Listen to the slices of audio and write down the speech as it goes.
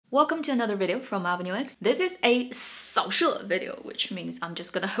Welcome to another video from Avenue X. This is a 扫射 video, which means I'm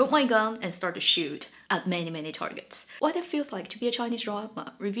just gonna hold my gun and start to shoot at many targets. What it feels like to be a Chinese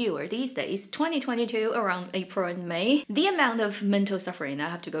drama reviewer these days, 2022, around April and May. The amount of mental suffering I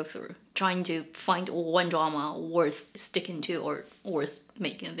have to go through trying to find one drama worth sticking to or worth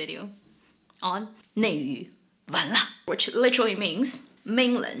making a video on. 内娱完了, which literally means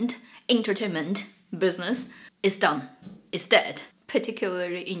mainland entertainment business is done, is dead.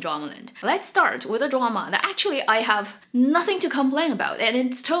 Particularly in Dramaland. Let's start with a drama that actually I have nothing to complain about, and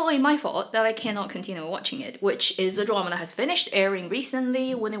it's totally my fault that I cannot continue watching it, which is a drama that has finished airing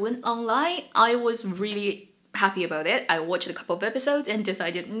recently. When it went online, I was really happy about it. I watched a couple of episodes and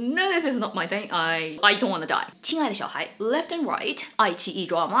decided, no, this is not my thing. I don't want to die. 亲爱的小孩, Left and Right, 爱奇艺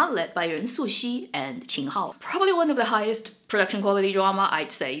drama led by 任素汐 and 秦昊. Probably one of the highest production quality drama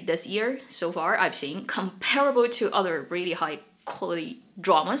I'd say this year so far I've seen, comparable to other really high quality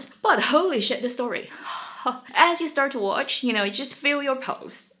dramas, but holy shit, the story. As you start to watch, you just feel your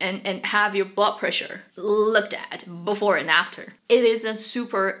pulse and have your blood pressure looked at before and after. It is a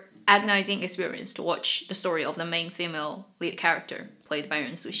super agonizing experience to watch the story of the main female lead character, played by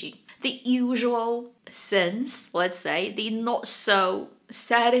任素汐. The usual sense, let's say, the not so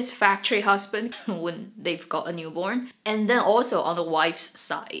satisfactory husband when they've got a newborn, and then also on the wife's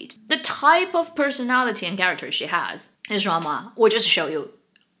side, the type of personality and character she has. This drama will just show you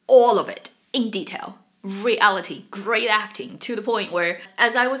all of it in detail. Reality, great acting, to the point where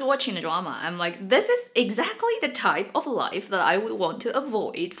as I was watching the drama, I'm like, this is exactly the type of life that I would want to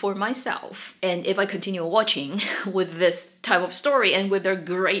avoid for myself. And if I continue watching with this type of story and with their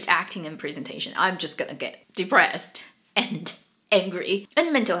great acting and presentation, I'm just gonna get depressed and angry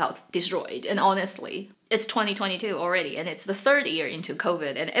and mental health destroyed. And honestly, it's 2022 already, and it's the third year into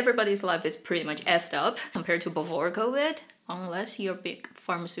COVID, and everybody's life is pretty much effed up compared to before COVID, unless you're big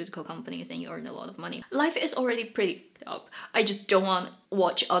pharmaceutical companies and you earn a lot of money. Life is already pretty effed up. I just don't want to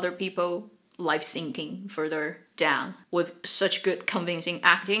watch other people life sinking further down with such good convincing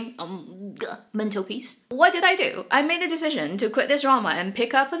acting. Mental peace. What did I do? I made a decision to quit this drama and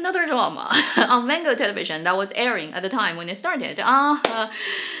pick up another drama on Mango Television that was airing at the time when it started.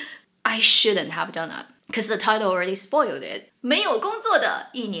 I shouldn't have done that, because the title already spoiled it. 没有工作的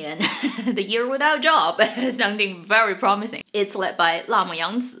一年 The Year Without Job. Sounding very promising. It's led by 辣目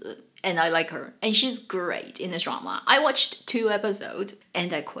洋子, and I like her, and she's great in this drama. I watched 2 episodes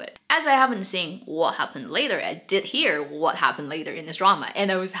and I quit. As I haven't seen what happened later, I did hear what happened later in this drama,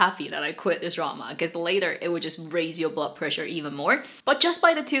 and I was happy that I quit this drama, because later it would just raise your blood pressure even more. But just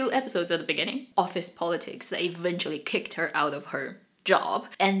by the 2 episodes at the beginning, office politics, they eventually kicked her out of her job,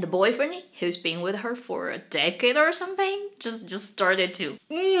 and the boyfriend, who's been with her for a decade or something, just started to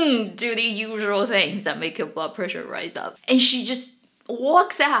do the usual things that make your blood pressure rise up. And she just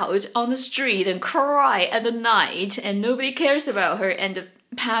walks out on the street and cry at the night, and nobody cares about her, and the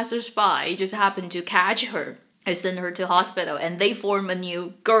passersby just happen to catch her. I send her to hospital, and they form a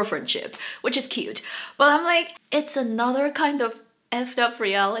new girlfriendship, which is cute. But I'm like, it's another kind of effed up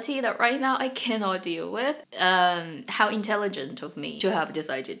reality that right now I cannot deal with. How intelligent of me to have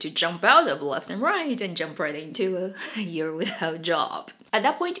decided to jump out of Left and Right and jump right into a year without job. At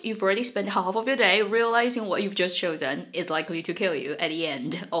that point, you've already spent half of your day realizing what you've just chosen is likely to kill you at the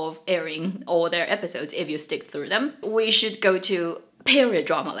end of airing all their episodes if you stick through them. We should go to period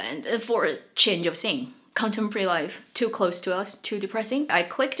drama land for a change of scene. Contemporary life, too close to us, too depressing. I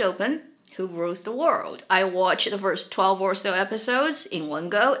clicked open Who Rules the World. I watched the first 12 or so episodes in one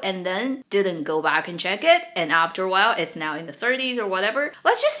go and then didn't go back and check it, and after a while it's now in the 30s or whatever.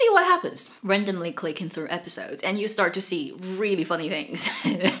 Let's just see what happens. Randomly clicking through episodes, and you start to see really funny things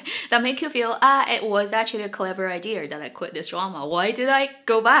that make you feel, it was actually a clever idea that I quit this drama. Why did I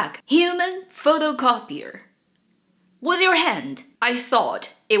go back? Human photocopier. With your hand. I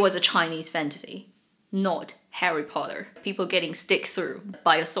thought it was a Chinese fantasy, not Harry Potter. People getting stick through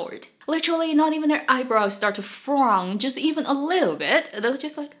by a sword. Literally, not even their eyebrows start to frown, just even a little bit. They're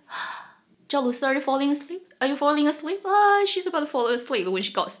just like, Jalusa, are you falling asleep? Are you falling asleep? She's about to fall asleep when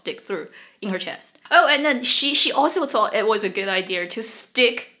she got stick through in her chest. Oh, and then she also thought it was a good idea to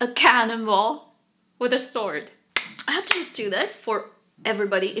stick a cannonball with a sword. I have to just do this for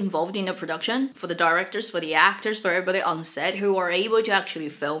everybody involved in the production, for the directors, for the actors, for everybody on set who are able to actually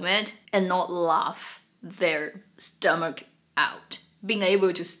film it and not laugh their stomach out. Being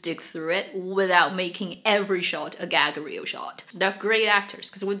able to stick through it without making every shot a gag reel shot. They're great actors,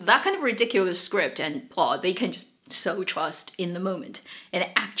 because with that kind of ridiculous script and plot, they can just so trust in the moment and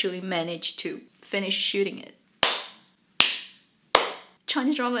actually manage to finish shooting it.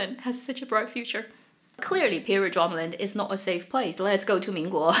 Chinese drama has such a bright future. Clearly, period drama land is not a safe place. Let's go to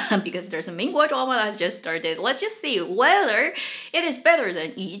Mingguo because there's a Mingguo drama that's just started. Let's just see whether it is better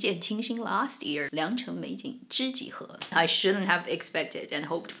than 一见倾心 last year. 良辰美景知几何. I shouldn't have expected and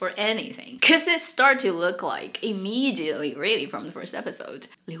hoped for anything because it started to look like immediately, really, from the first episode.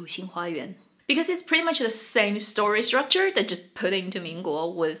 流星花园. Because it's pretty much the same story structure that just put into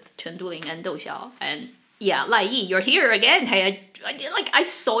Mingguo with Chen Duling and Dou Xiao. And yeah, Lai Yi, you're here again. Hey, I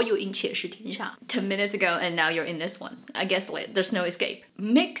saw you in 且试天下 10 minutes ago and now you're in this one. I guess like, there's no escape.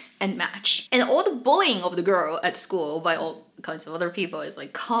 Mix and match. And all the bullying of the girl at school by all kinds of other people is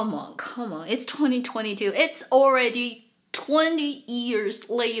like, come on. It's 2022. It's already 20 years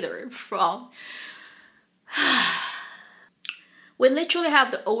later from... We literally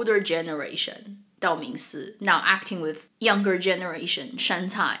have the older generation, 道明寺, now acting with younger generation, 山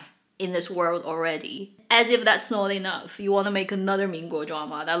菜, in this world already. As if that's not enough, you want to make another Mingguo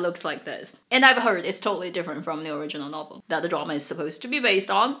drama that looks like this. And I've heard it's totally different from the original novel that the drama is supposed to be based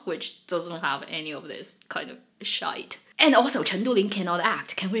on, which doesn't have any of this kind of shite. And also, Chen Duling cannot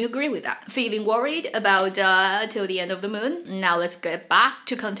act. Can we agree with that? Feeling worried about Till the End of the Moon? Now let's get back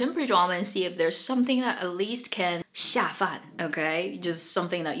to contemporary drama and see if there's something that at least can 下饭, okay? Just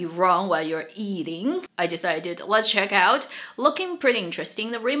something that you run while you're eating. I decided, let's check out. Looking pretty interesting.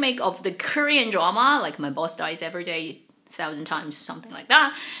 The remake of the Korean drama, like My Boss Dies Every Day, 1,000 times, something like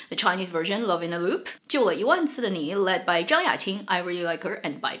that. The Chinese version, Love in a Loop. 救了一万次的你, led by Zhang Yaqing. I really like her.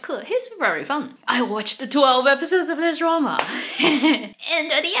 And Bai Ke, he's very fun. I watched the 12 episodes of this drama.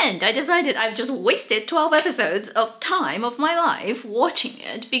 And at the end, I decided I've just wasted 12 episodes of time of my life watching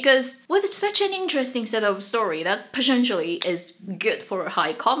it because with such an interesting setup story that potentially is good for a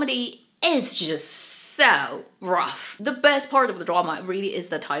high comedy, it's just so rough. The best part of the drama really is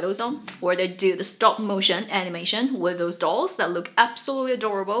the title song, where they do the stop motion animation with those dolls that look absolutely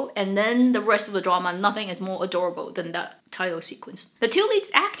adorable, and then the rest of the drama, nothing is more adorable than that title sequence. The two leads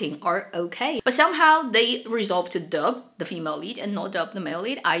acting are okay, but somehow they resolved to dub the female lead and not dub the male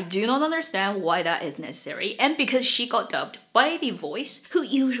lead. I do not understand why that is necessary, and because she got dubbed by the voice who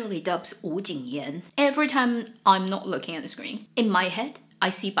usually dubs Wu Jingyan. Every time I'm not looking at the screen, in my head, I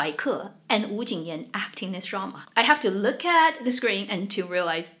see Bai Ke and Wu Jingyan acting this drama. I have to look at the screen and to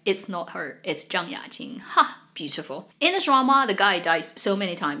realize it's not her, it's Zhang Yaqing. Ha! Beautiful. In this drama, the guy dies so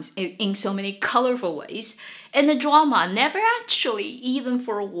many times in so many colorful ways, and the drama never actually, even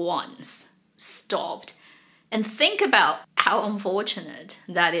for once, stopped. And think about how unfortunate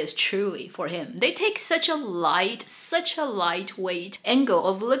that is truly for him. They take such a lightweight angle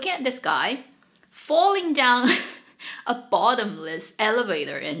of looking at this guy falling down a bottomless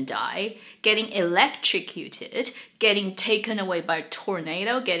elevator and die, getting electrocuted, getting taken away by a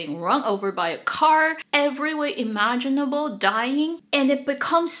tornado, getting run over by a car, every way imaginable, dying. And it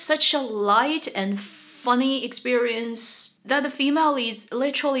becomes such a light and funny experience that the female lead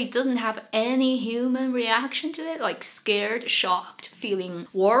literally doesn't have any human reaction to it, like scared, shocked, feeling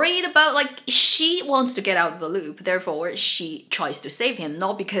worried about, like, she wants to get out of the loop, therefore she tries to save him,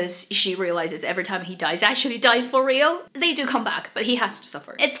 not because she realizes every time he dies, actually dies for real. They do come back, but he has to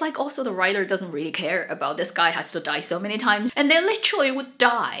suffer. It's like also the writer doesn't really care about this guy has to die so many times, and they literally would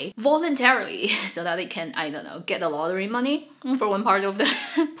die voluntarily so that they can, I don't know, get the lottery money for one part of the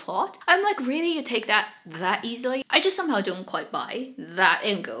plot. I'm like, really? You take that easily? I just somehow don't quite buy that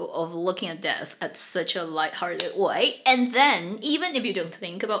angle of looking at death at such a lighthearted way. And then, even if you don't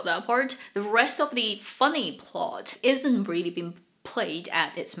think about that part, the rest of the funny plot isn't really being played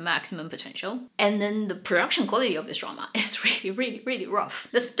at its maximum potential. And then the production quality of this drama is really rough.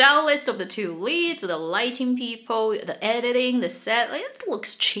 The stylist of the two leads, the lighting people, the editing, the set, it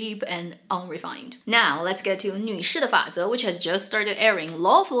looks cheap and unrefined. Now let's get to 女士的法则, which has just started airing.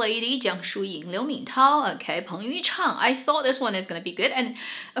 Love Lady, 江疏影, Liu Mingtao, okay, Peng Yuchang. I thought this one is gonna be good, and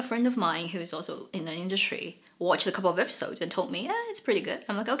a friend of mine who's also in the industry watched a couple of episodes and told me, it's pretty good.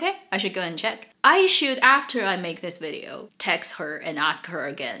 I'm like, okay, I should go and check. I should, after I make this video, text her and ask her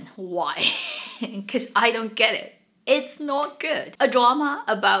again why, because I don't get it. It's not good. A drama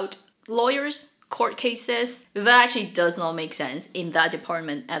about lawyers, court cases, that actually does not make sense in that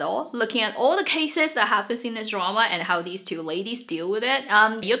department at all. Looking at all the cases that happens in this drama and how these two ladies deal with it,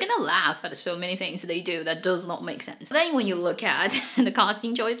 you're gonna laugh at so many things they do that does not make sense. Then when you look at the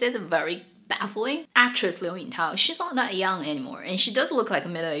casting choices, very baffling. Actress Liu Yintao, she's not that young anymore, and she does look like a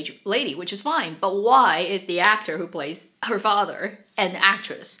middle-aged lady, which is fine, but why is the actor who plays her father and the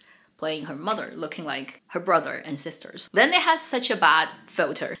actress playing her mother, looking like her brother and sisters. Then it has such a bad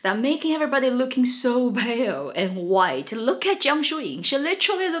filter that making everybody looking so pale and white. Look at Jiang Shuying. She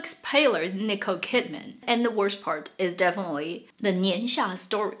literally looks paler than Nicole Kidman. And the worst part is definitely the 年下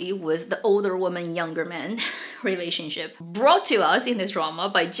story with the older woman, younger man relationship brought to us in this drama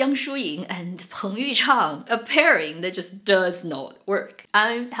by Jiang Shuying and Peng Yuchang, a pairing that just does not work.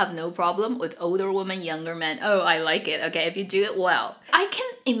 I have no problem with older woman, younger man. Oh, I like it, okay, if you do it well. I can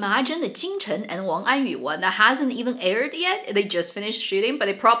imagine the Jing Chen and Wang Anyu one that hasn't even aired yet. They just finished shooting, but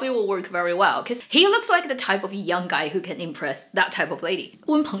it probably will work very well because he looks like the type of young guy who can impress that type of lady.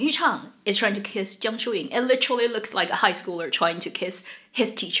 When Peng Yuchang is trying to kiss Jiang Shuying, it literally looks like a high schooler trying to kiss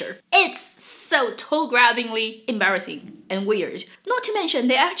his teacher. It's so toe-grabbingly embarrassing and weird. Not to mention,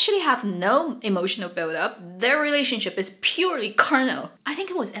 they actually have no emotional build-up. Their relationship is purely carnal. I think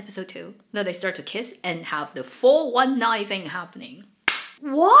it was episode 2 that they start to kiss and have the 419 thing happening.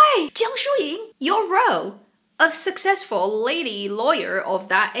 Why? Jiang Shuying, your role, a successful lady lawyer of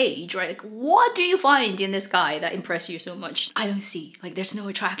that age, right? Like, what do you find in this guy that impressed you so much? I don't see. Like, there's no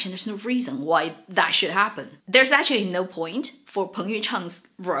attraction. There's no reason why that should happen. There's actually no point for Peng Yuchang's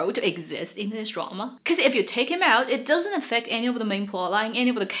role to exist in this drama. Because if you take him out, it doesn't affect any of the main plotline, any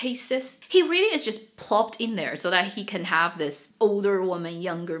of the cases. He really is just plopped in there so that he can have this older woman,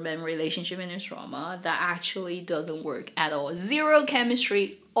 younger man relationship in this drama that actually doesn't work at all. Zero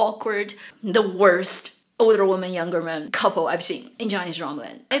chemistry, awkward, the worst older woman, younger man couple I've seen in Chinese drama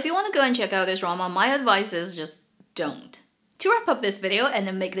land. If you want to go and check out this drama, my advice is just don't. To wrap up this video and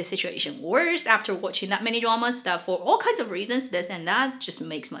then make the situation worse after watching that many dramas that for all kinds of reasons, this and that, just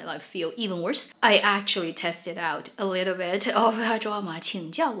makes my life feel even worse, I actually tested out a little bit of that drama,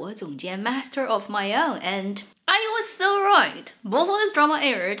 请叫我总监, master of my own, and I was so right. Before this drama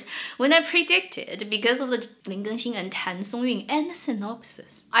aired, when I predicted, because of the Lin Gengxin and Tan Songyun and the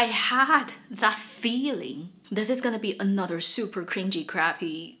synopsis, I had that feeling this is gonna be another super cringy,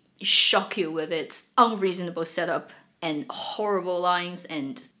 crappy, shock you with its unreasonable setup and horrible lines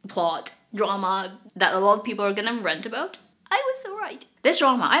and plot drama that a lot of people are gonna rant about. I was so right. This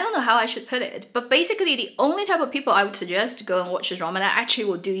drama, I don't know how I should put it, but basically the only type of people I would suggest to go and watch this drama that actually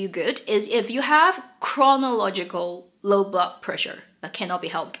will do you good is if you have chronological low blood pressure that cannot be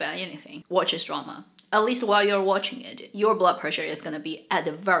helped by anything. Watch this drama. At least while you're watching it, your blood pressure is gonna be at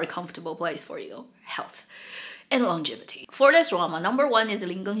a very comfortable place for your health and longevity. For this drama, number 1 is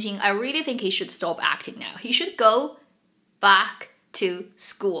Lin Gengxin. I really think he should stop acting now. He should go back to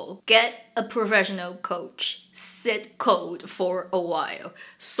school, get a professional coach, sit cold for a while,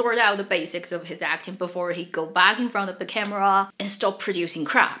 sort out the basics of his acting before he go back in front of the camera and stop producing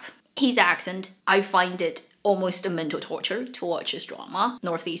crap. His accent, I find it almost a mental torture to watch his drama,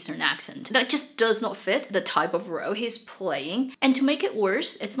 Northeastern accent. That just does not fit the type of role he's playing. And to make it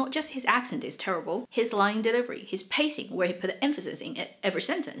worse, it's not just his accent is terrible, his line delivery, his pacing, where he put the emphasis in every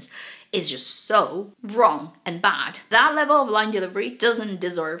sentence, is just so wrong and bad. That level of line delivery doesn't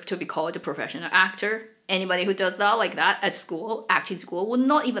deserve to be called a professional actor. Anybody who does that like that at school, acting school, will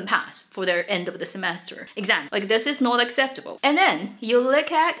not even pass for their end of the semester exam. Like, this is not acceptable. And then you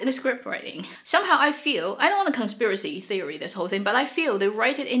look at the script writing. Somehow I feel, I don't want to conspiracy theory this whole thing, but I feel they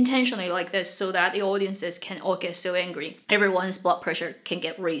write it intentionally like this so that the audiences can all get so angry. Everyone's blood pressure can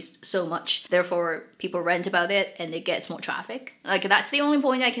get raised so much. Therefore, people rant about it and it gets more traffic. Like, that's the only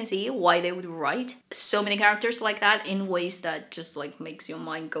point I can see why they would write so many characters like that in ways that just like makes your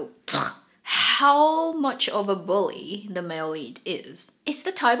mind go how much of a bully the male lead is. It's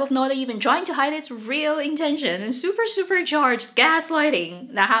the type of not even trying to hide its real intention and supercharged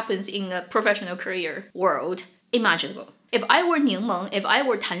gaslighting that happens in a professional career world imaginable. If I were Ningmeng, if I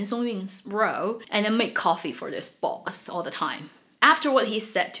were Tan Songyun's role, and then make coffee for this boss all the time, after what he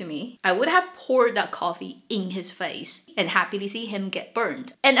said to me, I would have poured that coffee in his face and happily see him get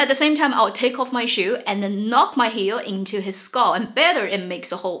burned. And at the same time, I'll take off my shoe and then knock my heel into his skull, and better, it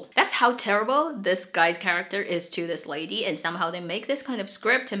makes a hole. That's how terrible this guy's character is to this lady, and somehow they make this kind of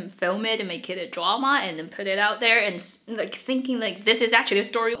script and film it and make it a drama and then put it out there and like thinking like this is actually a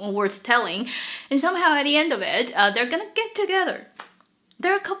story worth telling. And somehow at the end of it, they're gonna get together.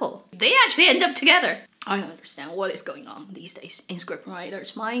 They're a couple. They actually end up together. I don't understand what is going on these days in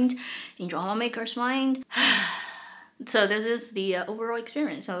scriptwriter's mind, in drama maker's mind. So this is the overall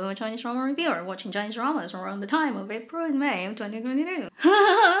experience of a Chinese drama reviewer watching Chinese dramas around the time of April and May of 2022.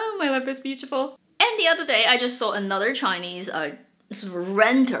 My life is beautiful. And the other day, I just saw another Chinese sort of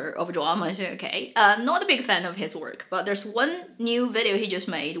renter of dramas, okay? Not a big fan of his work, but there's one new video he just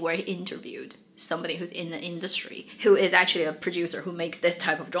made where he interviewed somebody who's in the industry, who is actually a producer who makes this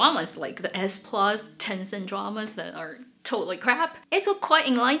type of dramas, like the S+ Tencent dramas that are totally crap. It's a quite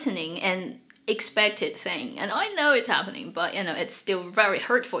enlightening and expected thing, and I know it's happening, but you know, it's still very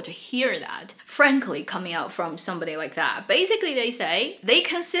hurtful to hear that, frankly, coming out from somebody like that. Basically, they say they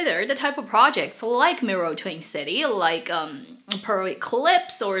consider the type of projects like Mirror Twin City, like Pearl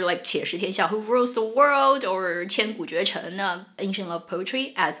Eclipse, or like 铁石天下 Who Rules the World, or 千古绝尘 Ancient Love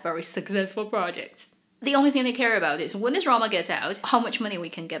Poetry as very successful projects. The only thing they care about is when this drama gets out, how much money we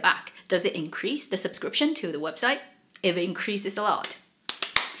can get back. Does it increase the subscription to the website? If it increases a lot.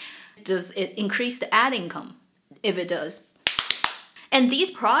 Does it increase the ad income? If it does. And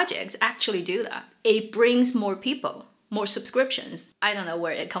these projects actually do that. It brings more people, more subscriptions. I don't know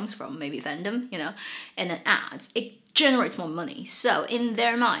where it comes from, maybe fandom, you know, and then ads. It generates more money. So in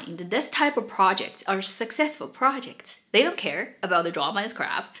their mind, this type of projects are successful projects. They don't care about the drama is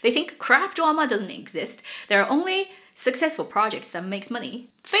crap. They think crap drama doesn't exist. There are only successful projects that makes money.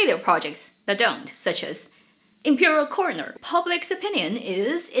 Failure projects that don't, such as Imperial Corner. Public's opinion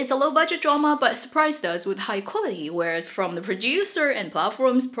is it's a low-budget drama but surprised us with high quality, whereas from the producer and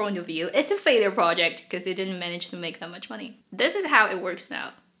platform's point of view, it's a failure project because they didn't manage to make that much money. This is how it works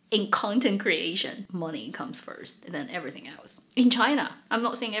now. In content creation, money comes first, then everything else. In China, I'm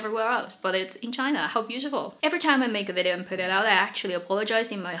not saying everywhere else, but it's in China. How beautiful. Every time I make a video and put it out, I actually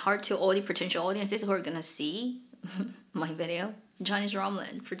apologize in my heart to all the potential audiences who are gonna see my video. Chinese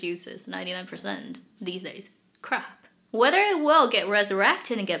dramaland produces 99% these days. Crap. Whether it will get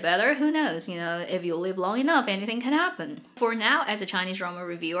resurrected and get better, who knows? You know, if you live long enough, anything can happen. For now, as a Chinese drama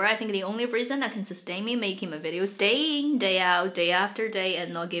reviewer, I think the only reason that can sustain me making my videos day in, day out, day after day,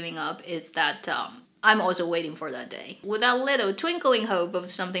 and not giving up is that I'm also waiting for that day. With that little twinkling hope of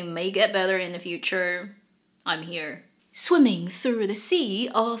something may get better in the future, I'm here. Swimming through the sea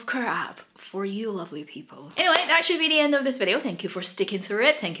of crap for you lovely people. Anyway, that should be the end of this video. Thank you for sticking through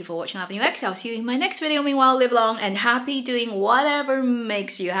it. Thank you for watching Avenue X. I'll see you in my next video. Meanwhile, live long and happy doing whatever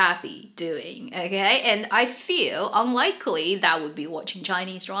makes you happy doing, okay? And I feel unlikely that would be watching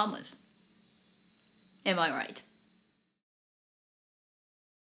Chinese dramas. Am I right?